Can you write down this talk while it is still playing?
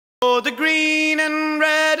the green and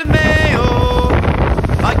red of Mayo,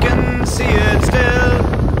 I can see it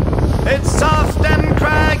still. It's soft and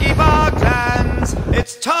craggy boglands,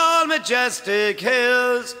 it's tall majestic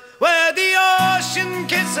hills, where the ocean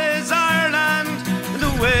kisses Ireland, the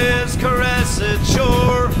waves caress its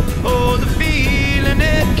shore. Oh, the feeling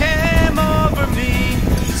it came over me,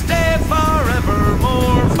 stay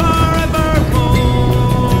forevermore, forevermore.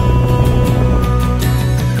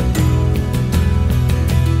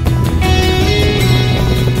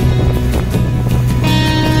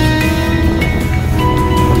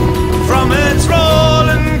 From its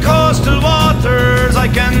rolling coastal waters I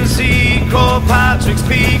can see Patrick's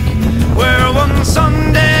Peak, where one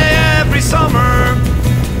Sunday every summer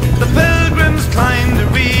the pilgrims climb the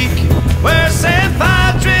reek, where St.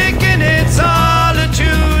 Patrick in its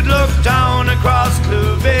solitude looked down across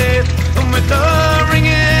Clouvet, and with the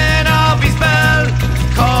ringing of his bell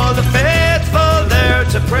called the faithful there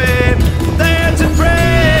to pray, there to pray.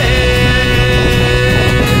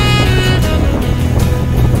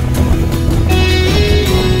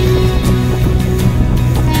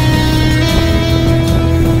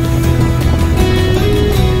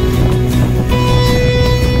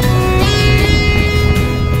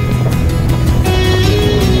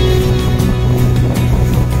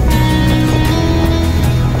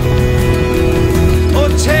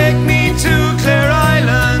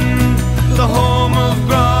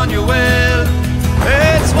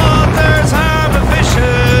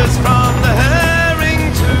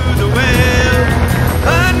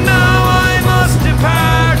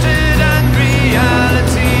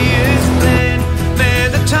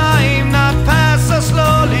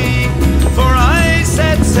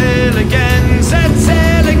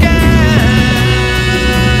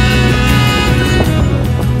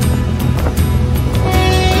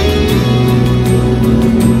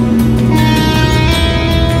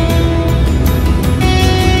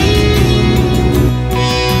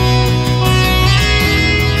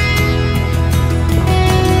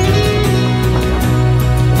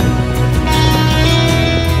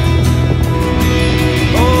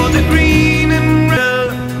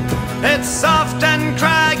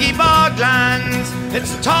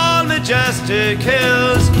 It's tall majestic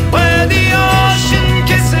hills, where the